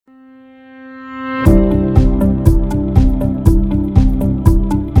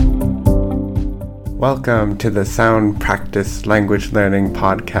Welcome to the Sound Practice Language Learning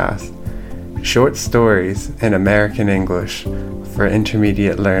Podcast. Short stories in American English for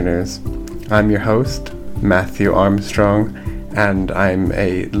intermediate learners. I'm your host, Matthew Armstrong, and I'm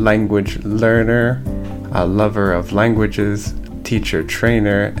a language learner, a lover of languages, teacher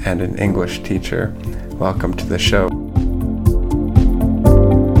trainer, and an English teacher. Welcome to the show.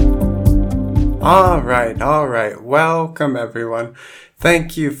 All right. Welcome, everyone.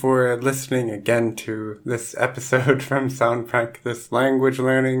 Thank you for listening again to this episode from Sound Practice Language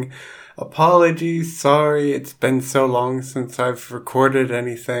Learning. Apologies, sorry, it's been so long since I've recorded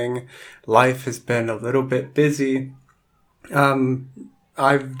anything. Life has been a little bit busy.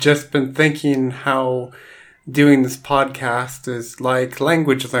 I've just been thinking how doing this podcast is like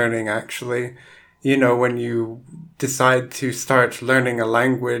language learning, actually. You know, when you decide to start learning a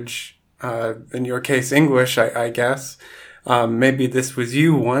language, in your case, English, I guess. Maybe this was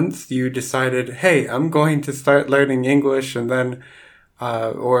you once. You decided, hey, I'm going to start learning English, and then,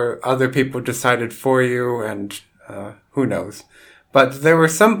 or other people decided for you, and who knows. But there were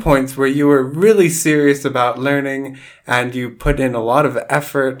some points where you were really serious about learning, and you put in a lot of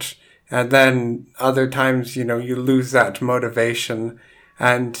effort, and then other times, you lose that motivation.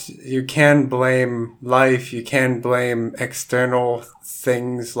 And you can blame life, you can blame external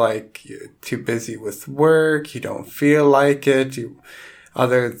things like you're too busy with work, you don't feel like it,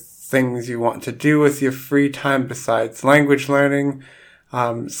 other things you want to do with your free time besides language learning.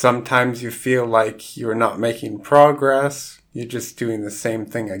 Sometimes you feel like you're not making progress, you're just doing the same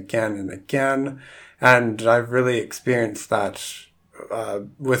thing again and again. And I've really experienced that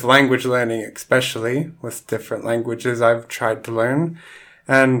with language learning, especially with different languages I've tried to learn.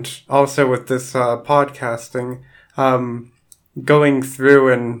 And also with this podcasting, going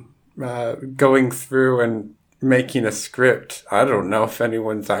through and making a script. I don't know if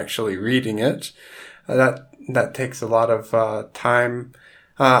anyone's actually reading it. That takes a lot of time.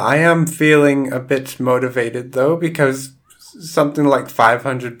 I am feeling a bit motivated though, because something like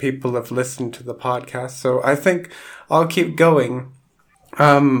 500 people have listened to the podcast. So I think I'll keep going.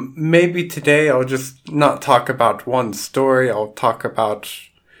 Maybe today I'll just not talk about one story. I'll talk about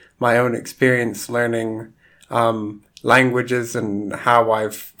my own experience learning, languages and how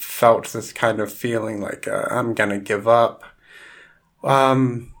I've felt this kind of feeling like, I'm gonna give up.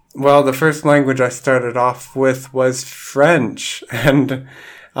 Well, the first language I started off with was French, and,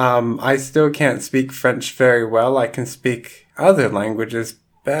 I still can't speak French very well. I can speak other languages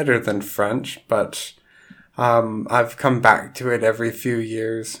better than French, but I've come back to it every few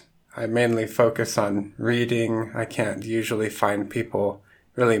years. I mainly focus on reading. I can't usually find people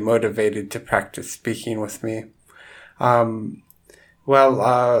really motivated to practice speaking with me. I've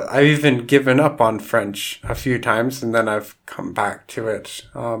even given up on French a few times, and then I've come back to it.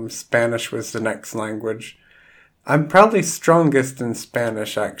 Spanish was the next language. I'm probably strongest in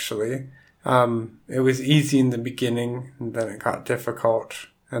Spanish, actually. It was easy in the beginning, and then it got difficult,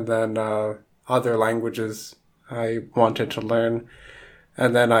 and then other languages I wanted to learn,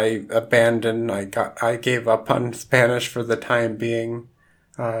 and then I abandoned. I gave up on Spanish for the time being.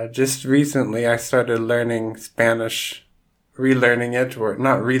 Just recently I started learning Spanish, relearning it, or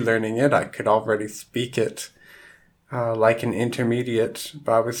not relearning it. I could already speak it like an intermediate,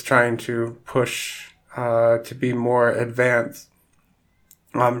 but I was trying to push to be more advanced.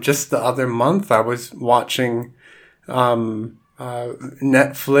 Just the other month I was watching Netflix.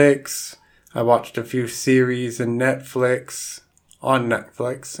 I watched a few series on Netflix,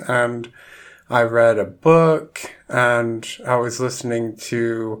 and I read a book, and I was listening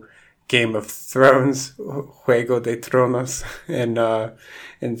to Game of Thrones, Juego de Tronos,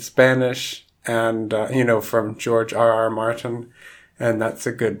 in Spanish, and, from George R.R. Martin, and that's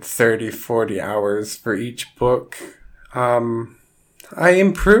a good 30-40 hours for each book. I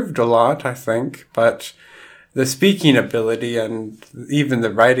improved a lot, I think, but the speaking ability and even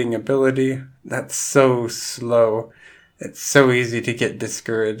the writing ability, that's so slow. It's so easy to get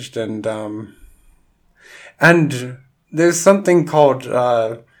discouraged, and there's something called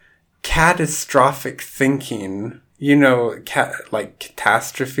catastrophic thinking. Like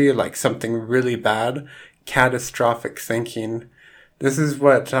catastrophe, like something really bad. Catastrophic thinking. This is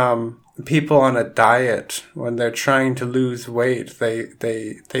what people on a diet, when they're trying to lose weight,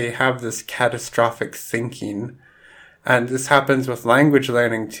 they have this catastrophic thinking. And this happens with language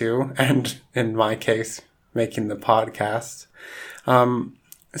learning too, and in my case, making the podcast.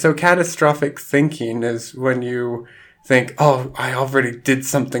 So catastrophic thinking is when you think, oh, I already did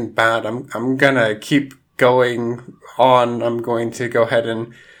something bad. I'm gonna keep going on. I'm going to go ahead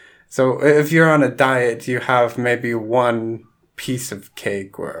and, so if you're on a diet, you have maybe one piece of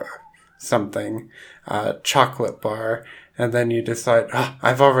cake or something, chocolate bar, and then you decide,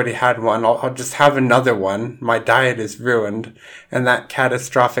 I've already had one, I'll just have another one, my diet is ruined, and that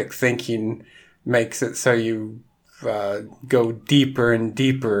catastrophic thinking makes it so you go deeper and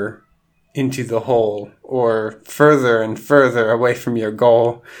deeper into the hole, or further and further away from your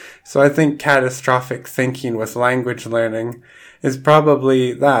goal. So I think catastrophic thinking with language learning is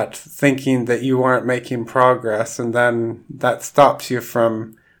probably that, thinking that you aren't making progress, and then that stops you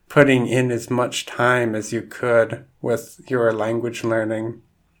from putting in as much time as you could with your language learning.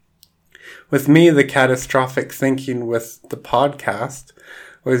 With me, the catastrophic thinking with the podcast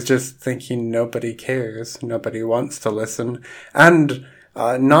was just thinking nobody cares, nobody wants to listen, and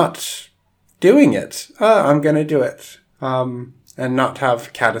not doing it. I'm going to do it. And not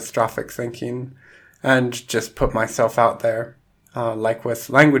have catastrophic thinking and just put myself out there, like with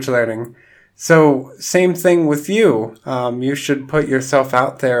language learning. So same thing with you. You should put yourself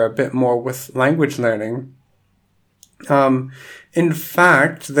out there a bit more with language learning. In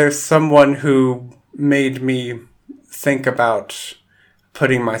fact, there's someone who made me think about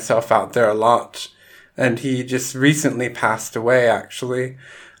putting myself out there a lot, and he just recently passed away, actually.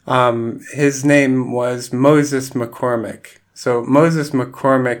 His name was Moses McCormick. So Moses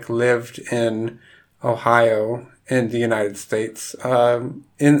McCormick lived in Ohio in the United States,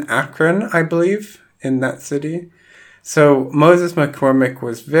 in Akron, I believe, in that city. So Moses McCormick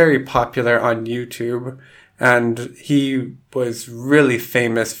was very popular on YouTube, and he was really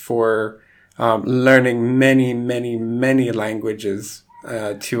famous for learning many, many, many languages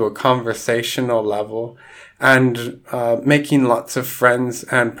to a conversational level, and making lots of friends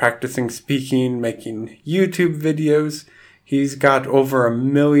and practicing speaking, making YouTube videos. He's got over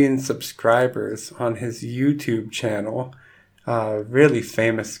 1 million subscribers on his YouTube channel. Really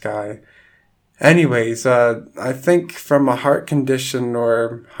famous guy. Anyways, I think from a heart condition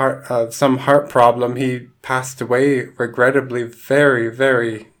or some heart problem, he passed away regrettably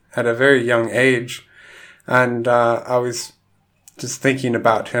at a very young age. And I was just thinking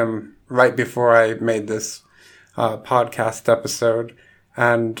about him right before I made this podcast episode.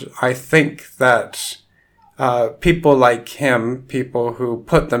 And I think that people like him, people who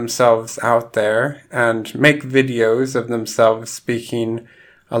put themselves out there and make videos of themselves speaking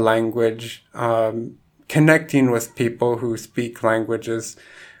a language, connecting with people who speak languages,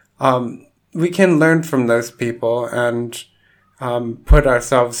 we can learn from those people and put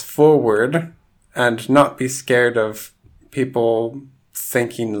ourselves forward and not be scared of people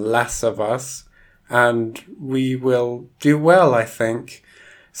thinking less of us, and we will do well, I think.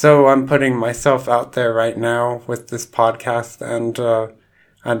 So I'm putting myself out there right now with this podcast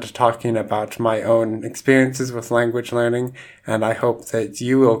and talking about my own experiences with language learning, and I hope that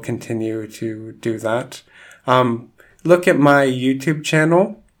you will continue to do that. Look at my YouTube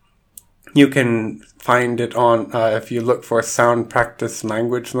channel. You can find it on, if you look for Sound Practice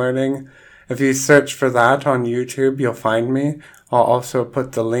Language Learning. If you search for that on YouTube, you'll find me. I'll also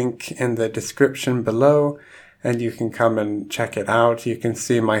put the link in the description below, and you can come and check it out. You can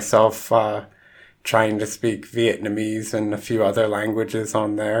see myself trying to speak Vietnamese and a few other languages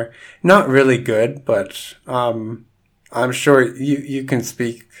on there. Not really good, but I'm sure you can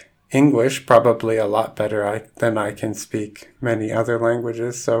speak English probably a lot better than I can speak many other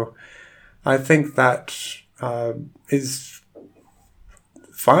languages. So I think that is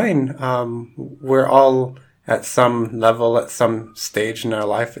fine. We're all at some level, at some stage in our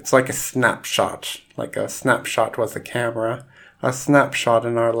life. It's like a snapshot with a camera, a snapshot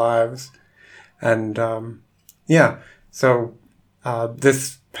in our lives. And so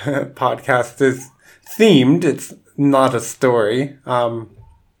this podcast is themed. It's not a story.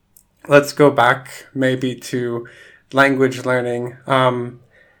 Let's go back maybe to language learning.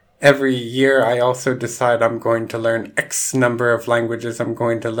 Every year I also decide I'm going to learn X number of languages. I'm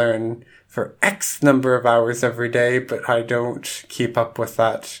going to learn for X number of hours every day, but I don't keep up with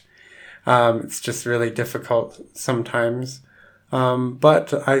that. It's just really difficult sometimes.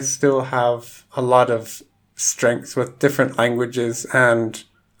 But I still have a lot of strengths with different languages, and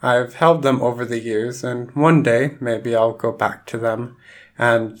I've held them over the years, and one day maybe I'll go back to them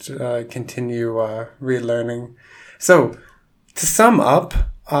and continue relearning. So to sum up,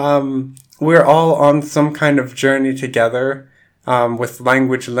 we're all on some kind of journey together with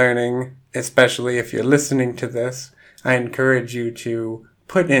language learning, especially if you're listening to this. I encourage you to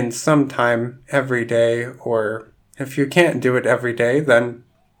put in some time every day, or if you can't do it every day, then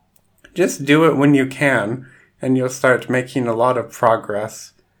just do it when you can, and you'll start making a lot of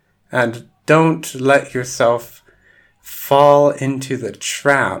progress. And don't let yourself fall into the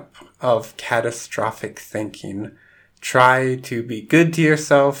trap of catastrophic thinking. try to be good to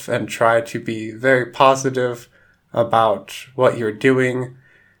yourself and try to be very positive about what you're doing,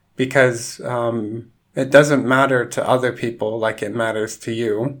 because it doesn't matter to other people like it matters to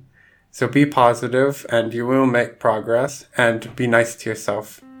you. So be positive and you will make progress, and be nice to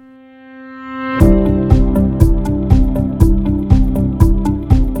yourself.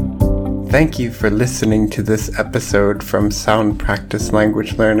 Thank you for listening to this episode from Sound Practice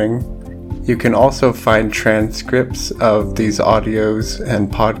Language Learning. You can also find transcripts of these audios and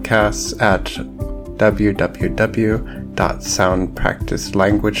podcasts at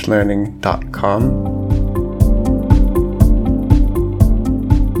www.soundpracticelanguagelearning.com.